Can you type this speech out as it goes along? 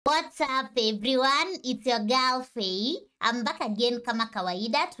up everyone? It's your girl Faye. I'm back again kama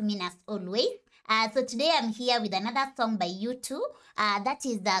kawaida to mean as always. So today I'm here with another song by U2. That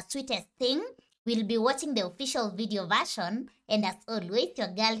is the Sweetest Thing. We'll be watching the official video version. And as always, your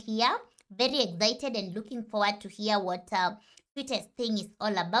girl here, very excited and looking forward to hear what Sweetest Thing is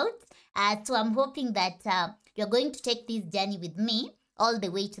all about. So I'm hoping that you're going to take this journey with me all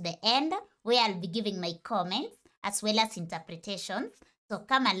the way to the end, where I'll be giving my comments as well as interpretations. So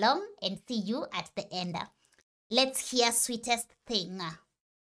come along and see you at the end. Let's hear Sweetest Thing.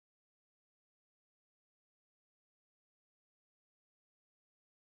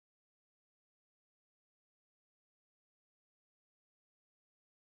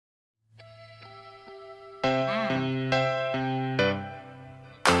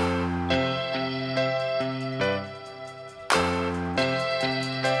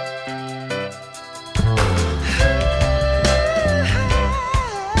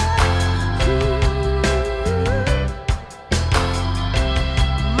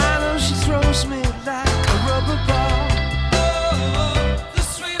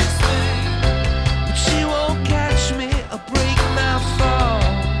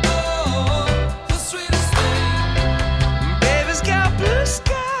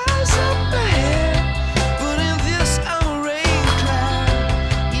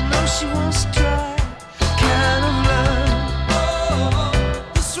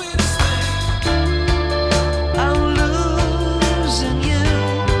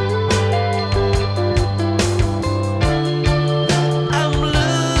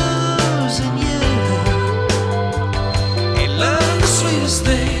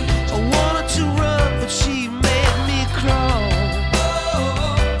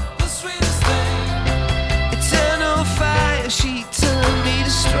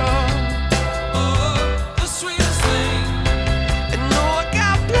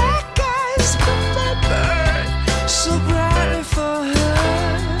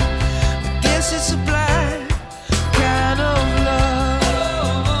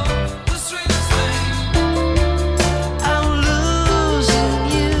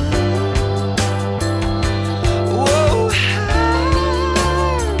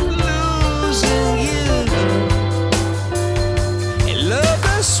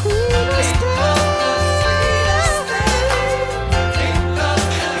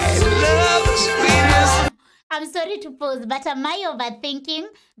 I'm sorry to pause, but am I overthinking?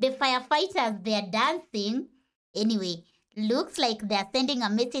 The firefighters, they're dancing. Anyway, looks like they're sending a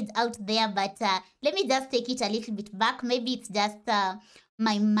message out there, but let me just take it a little bit back. Maybe it's just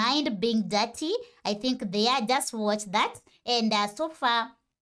my mind being dirty. I think they are. Just watch that. And so far,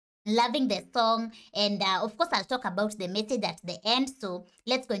 loving the song. And of course, I'll talk about the message at the end. So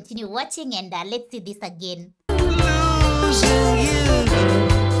let's continue watching and let's see this again. Losing you.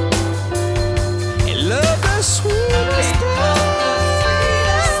 Love the sweetest thing.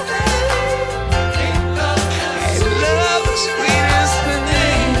 Love the sweetest thing.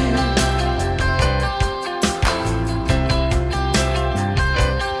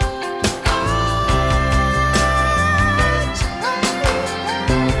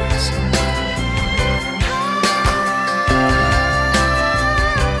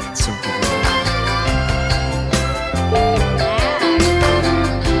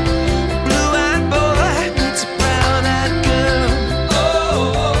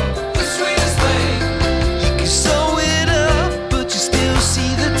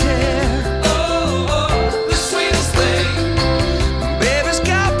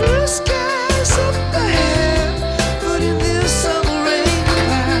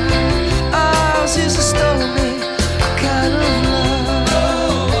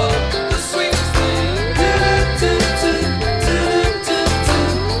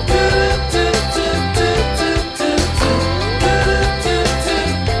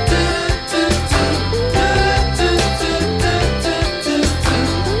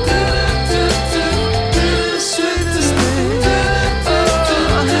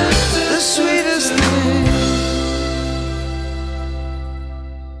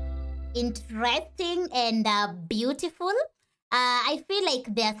 Interesting and beautiful. I feel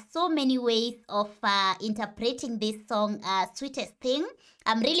like there are so many ways of interpreting this song, Sweetest Thing.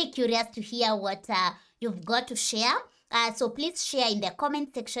 I'm really curious to hear what you've got to share. So please share in the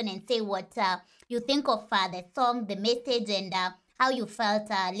comment section and say what you think of the song, the message, and how you felt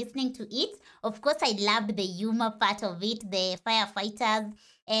listening to it. Of course, I loved the humor part of it, the firefighters,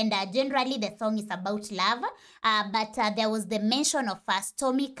 and generally the song is about love. But there was the mention of a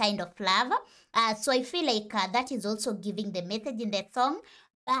stormy kind of love. So I feel like that is also giving the message in the song.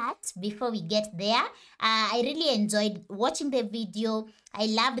 But before we get there, I really enjoyed watching the video, I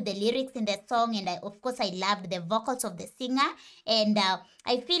loved the lyrics in the song, and of course I loved the vocals of the singer. And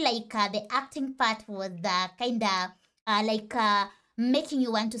I feel like the acting part was kind of like making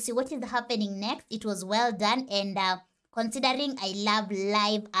you want to see what is happening next. It was well done, and considering I love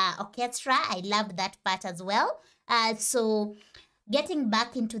live orchestra, I love that part as well. So getting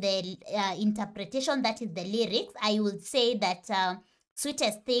back into the interpretation, that is the lyrics, I would say that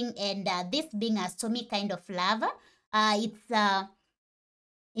Sweetest Thing and this being a stormy kind of love,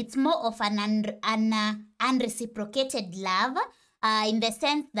 it's more of an unreciprocated love, in the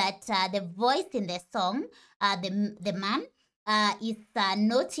sense that the voice in the song, the man, is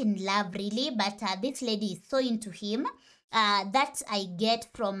not in love really, but this lady is so into him. That I get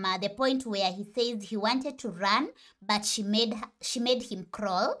from the point where he says he wanted to run, but she made him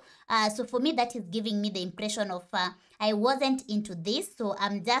crawl. So for me, that is giving me the impression of I wasn't into this, so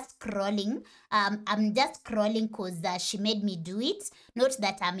I'm just crawling. I'm just crawling because she made me do it, not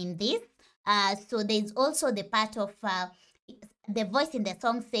that I'm in this. So there's also the part of the voice in the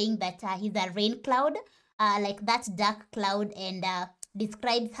song saying that he's a rain cloud, like that dark cloud, and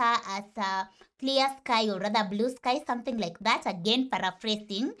describes her as a clear sky, or rather blue sky, something like that, again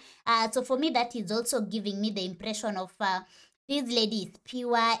paraphrasing. So for me, that is also giving me the impression of this lady is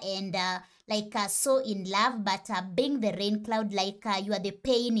pure and like so in love, but being the rain cloud, like you are the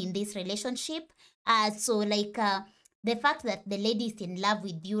pain in this relationship. So like the fact that the lady is in love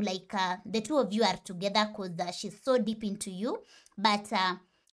with you, like the two of you are together because she's so deep into you, but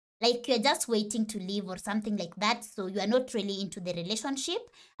like you're just waiting to leave or something like that, so you are not really into the relationship.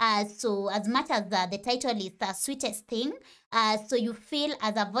 So as much as the title is the Sweetest Thing, so you feel,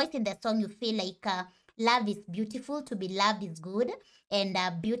 as a voice in the song, you feel like love is beautiful, to be loved is good and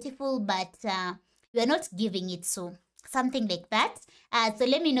beautiful, but you are not giving it, so something like that. So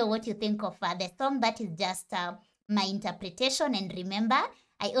let me know what you think of the song. That is just my interpretation, and remember,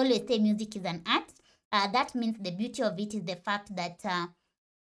 I always say music is an art. That means the beauty of it is the fact that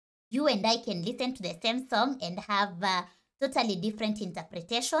you and I can listen to the same song and have totally different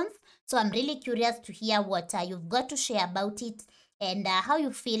interpretations. So I'm really curious to hear what you've got to share about it, and how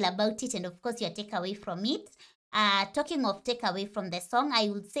you feel about it, and of course your takeaway from it. Talking of takeaway from the song, I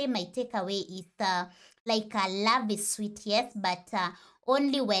would say my takeaway is like love is sweet, yes, but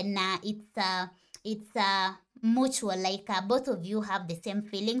only when it's mutual, like both of you have the same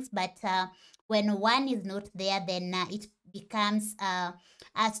feelings, but when one is not there, then it becomes a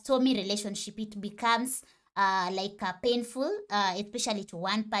stormy relationship. It becomes like painful, especially to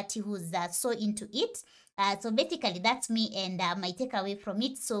one party who's so into it. So basically that's me and my takeaway from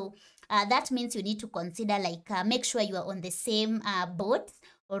it. So that means you need to consider, like make sure you are on the same boat,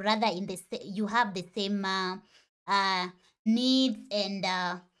 or rather in the you have the same needs, and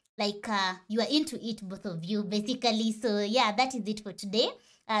like you are into it, both of you, basically. So yeah, that is it for today.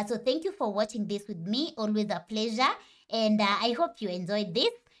 So thank you for watching this with me. Always a pleasure, and I hope you enjoyed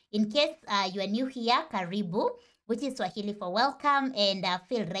this. In case you are new here, karibu, which is Swahili for welcome, and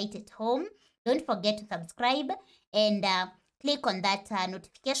feel right at home. Don't forget to subscribe and click on that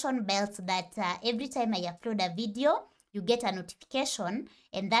notification bell, so that every time I upload a video, you get a notification,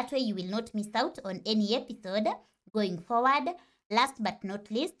 and that way you will not miss out on any episode going forward. Last but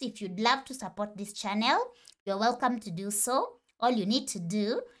not least, if you'd love to support this channel, you're welcome to do so. All you need to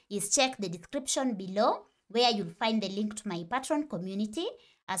do is check the description below, where you'll find the link to my Patreon community,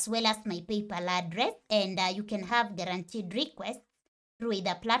 as well as my PayPal address, and you can have guaranteed requests through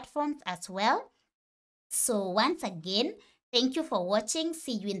either platforms as well. So once again, thank you for watching.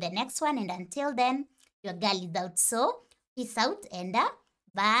 See you in the next one, and until then, your girl is out. So peace out, and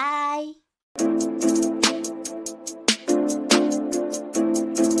bye.